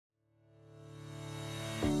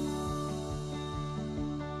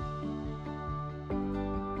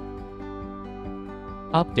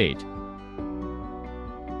Update.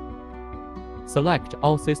 Select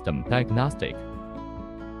All System Diagnostic.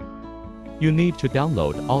 You need to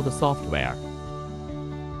download all the software.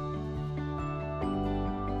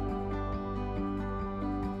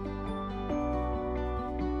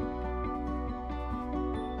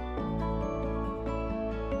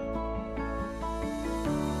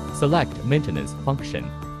 Select Maintenance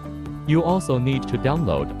function. You also need to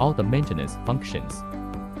download all the maintenance functions.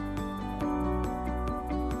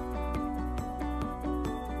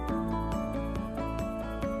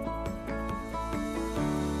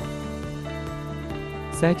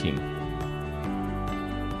 Setting.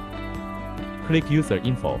 Click User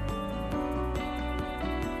Info.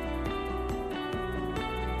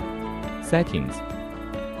 Settings.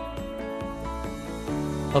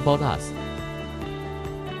 About Us.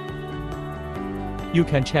 You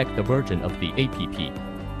can check the version of the app.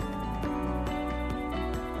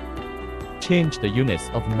 Change the units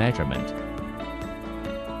of measurement.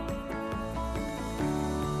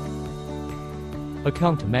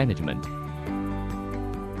 Account management.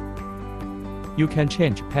 You can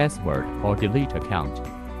change password or delete account.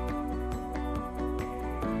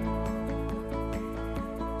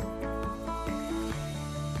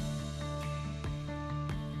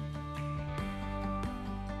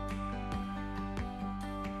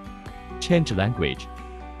 Change language.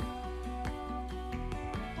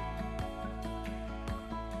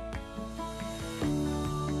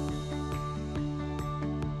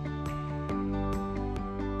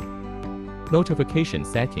 Notification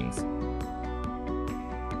settings.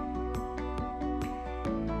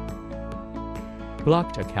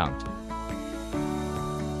 Blocked account.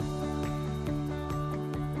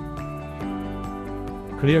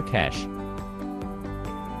 Clear cache.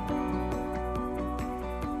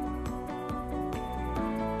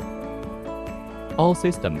 All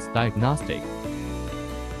systems diagnostic.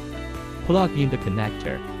 Plug in the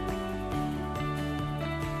connector.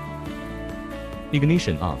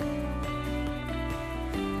 Ignition on.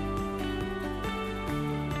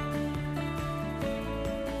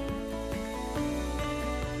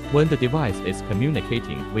 When the device is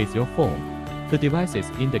communicating with your phone, the device's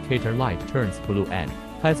indicator light turns blue and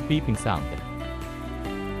has beeping sound.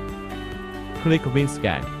 Click VIN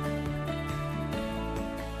Scan.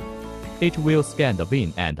 It will scan the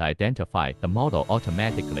VIN and identify the model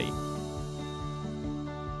automatically.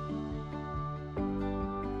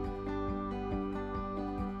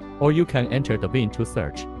 Or you can enter the VIN to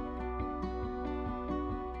search.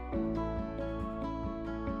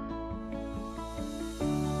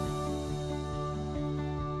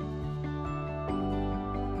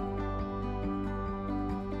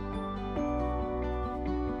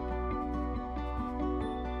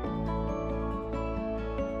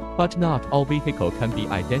 But not all vehicles can be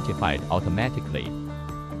identified automatically.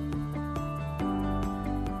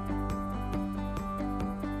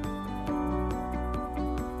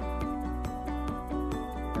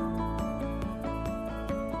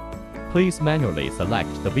 Please manually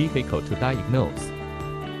select the vehicle to diagnose.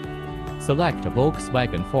 Select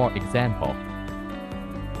Volkswagen for example.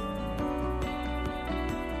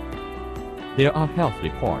 There are health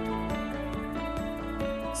report.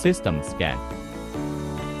 System scan.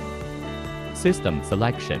 System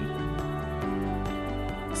selection.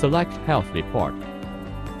 Select Health Report.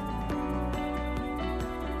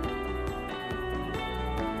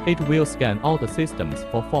 It will scan all the systems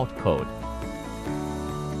for fault code.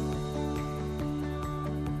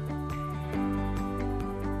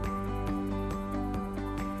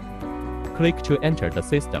 Click to enter the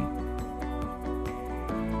system.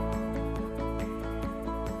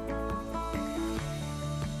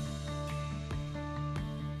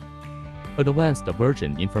 Advanced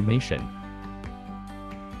version information.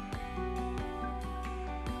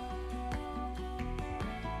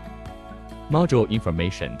 Module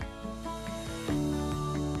information.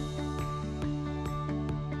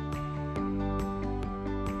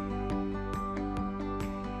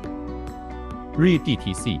 Read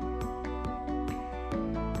DTC.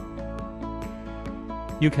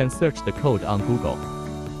 You can search the code on Google.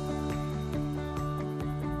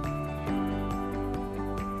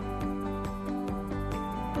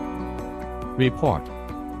 Report.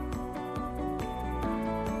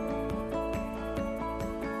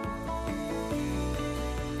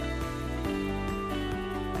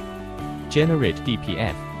 Generate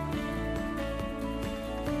DPF.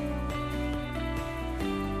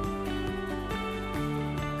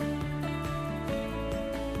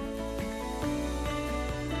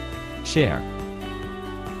 Share.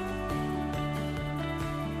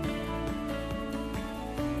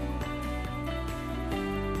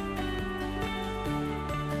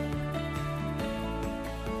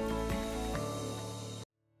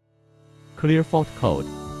 Clear fault code.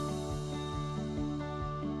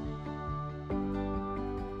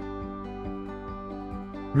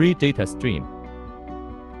 Read data stream.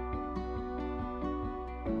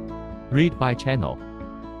 Read by channel.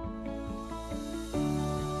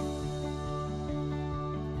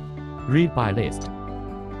 Read by list.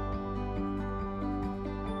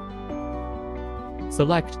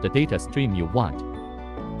 Select the data stream you want.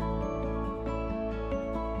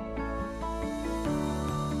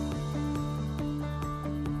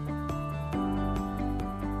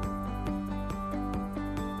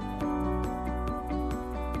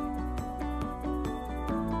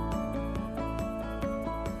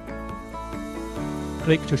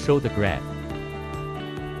 Click to show the graph.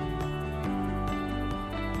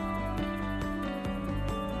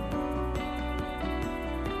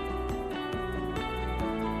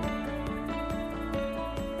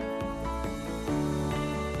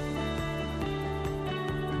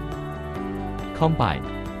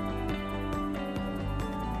 Combine.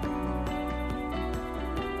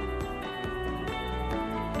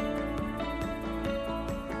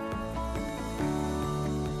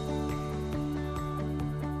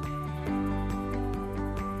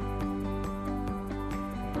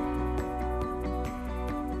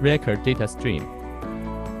 Record data stream.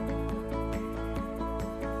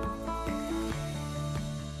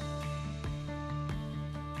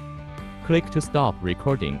 Click to stop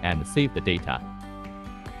recording and save the data.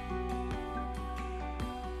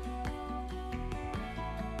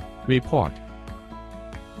 Report.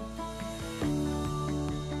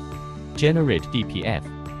 Generate DPF.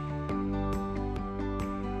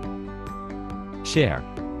 Share.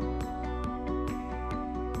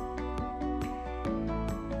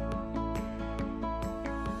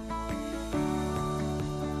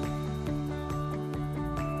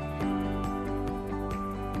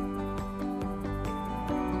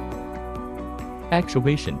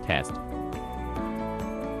 Actuation test.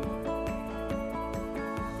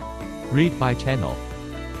 Read by channel.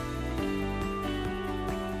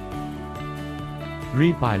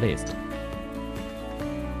 Read by list.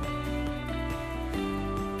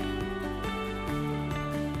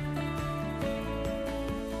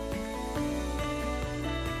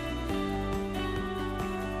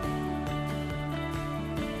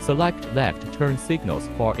 Select left turn signals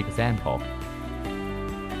for example.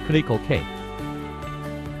 Click OK.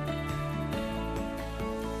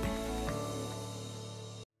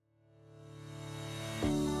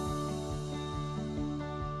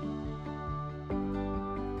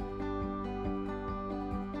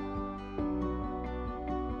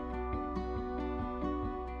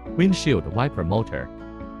 Windshield wiper motor.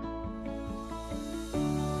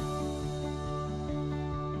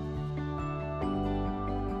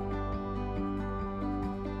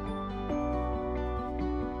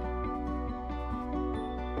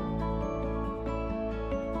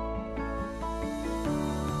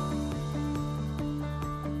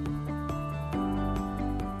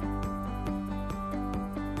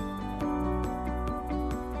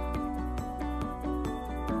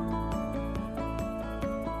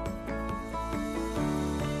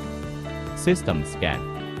 System scan.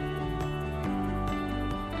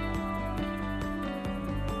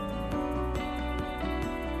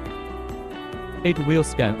 It will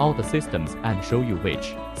scan all the systems and show you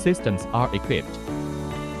which systems are equipped.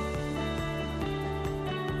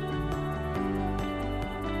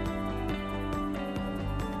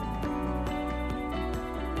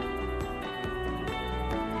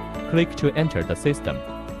 Click to enter the system.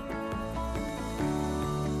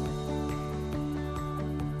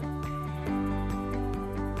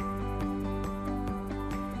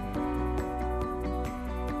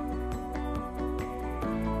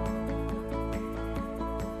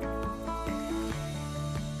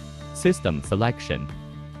 System selection.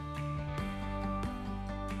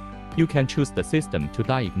 You can choose the system to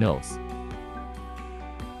diagnose.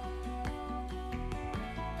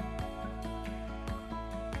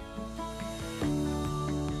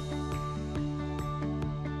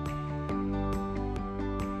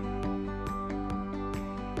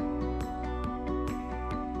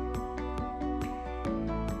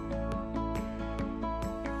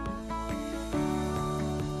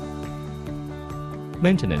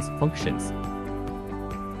 Maintenance functions.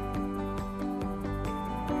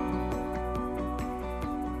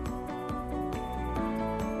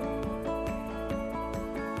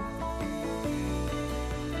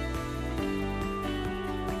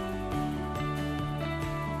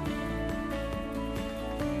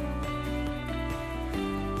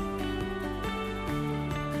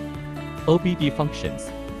 OBD functions.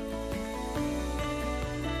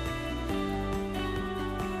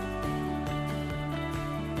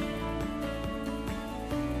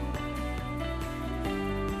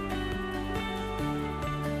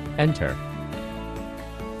 Enter.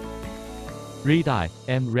 Ediag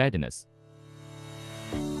readiness.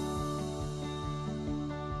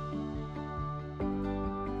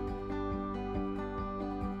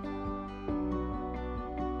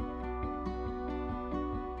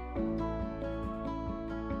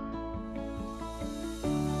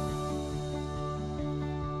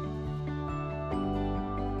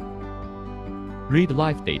 Read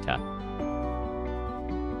live data.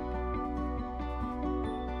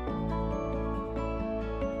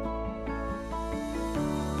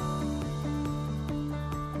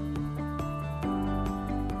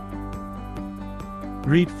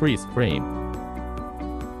 Read freeze frame.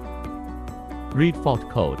 Read fault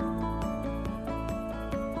code.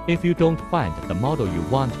 If you don't find the model you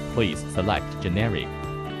want, please select generic.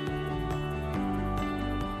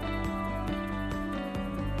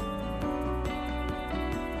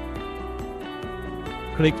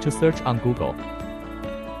 Click to search on Google.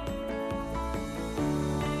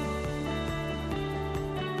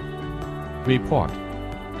 Report.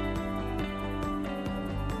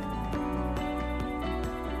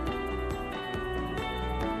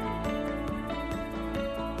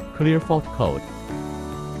 Clear fault code.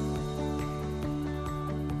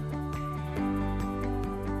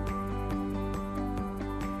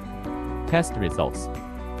 Test results.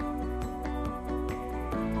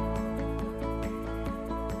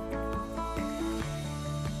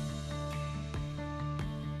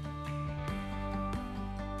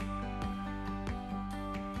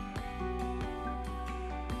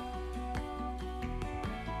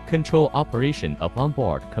 Control operation of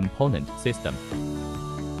onboard component system.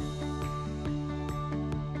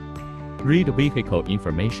 Read vehicle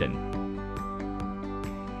information.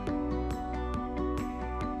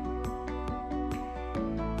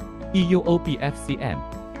 EU OBFCM.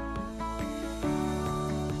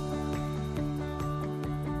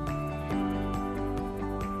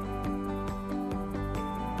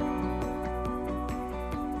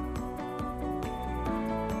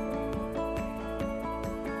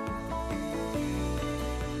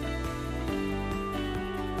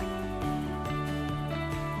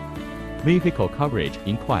 Vehicle coverage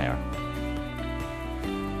inquire.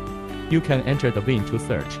 You can enter the VIN to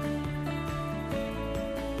search.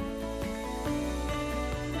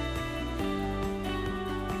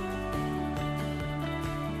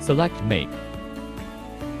 Select make,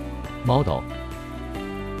 model,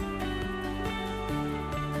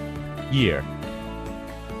 year.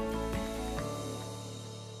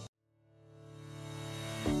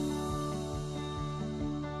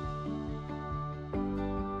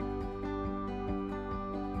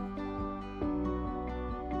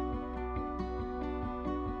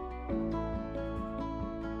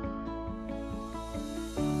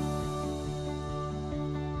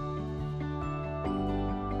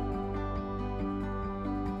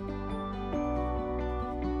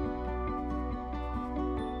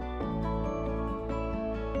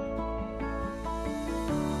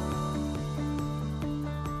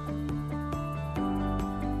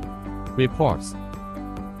 Reports.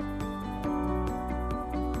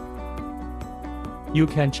 You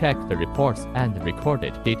can check the reports and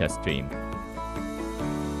recorded data stream.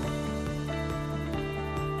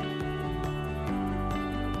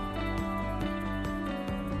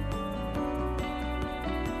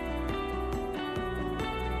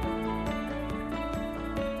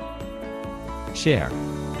 Share.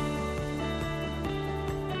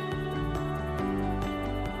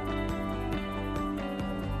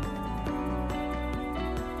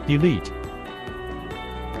 Delete.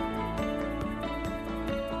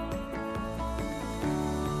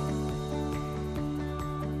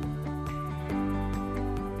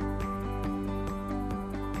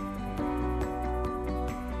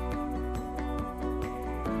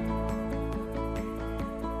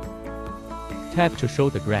 Tap to show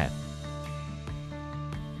the graph.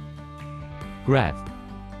 Graph.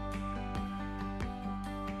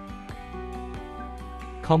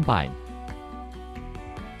 Combine.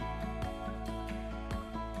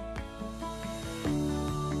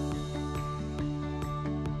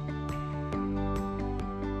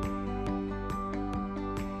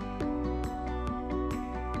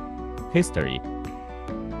 History.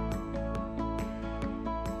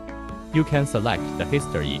 You can select the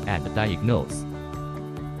history and diagnose.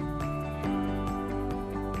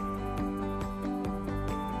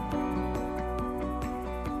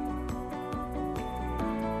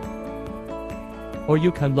 Or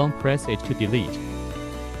you can long press it to delete.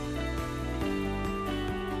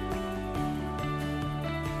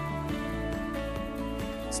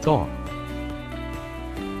 Store.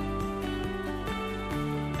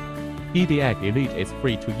 Ediag Elite is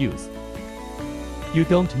free to use. You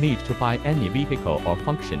don't need to buy any vehicle or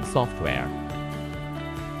function software.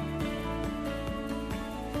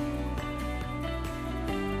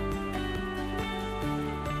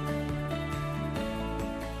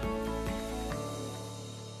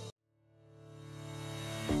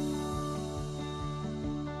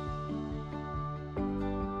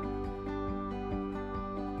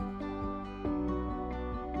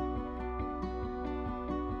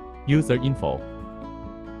 User info.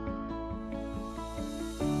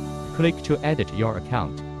 Click to edit your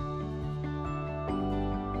account.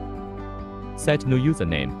 Set new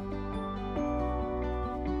username.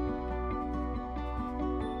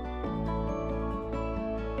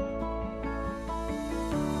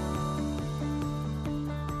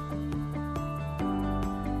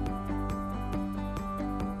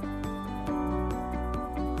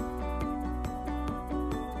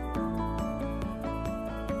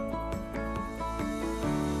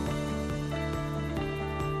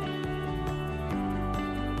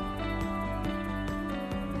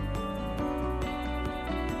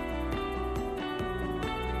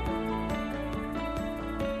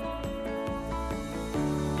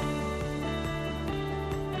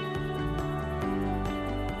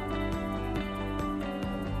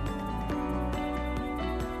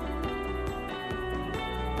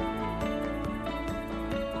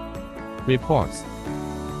 Reports.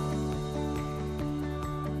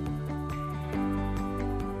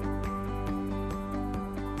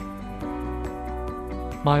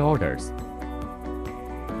 My orders.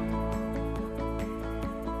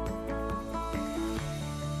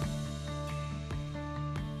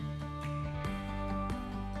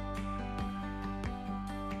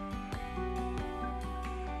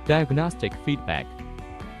 Diagnostic feedback.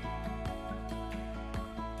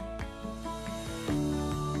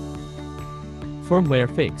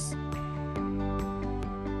 Firmware fix.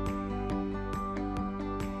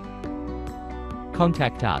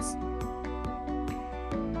 Contact us.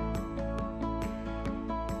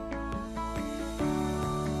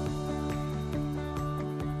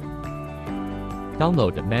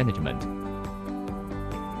 Download management.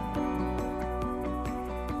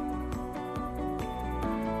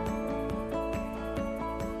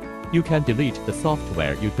 You can delete the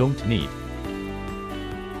software you don't need.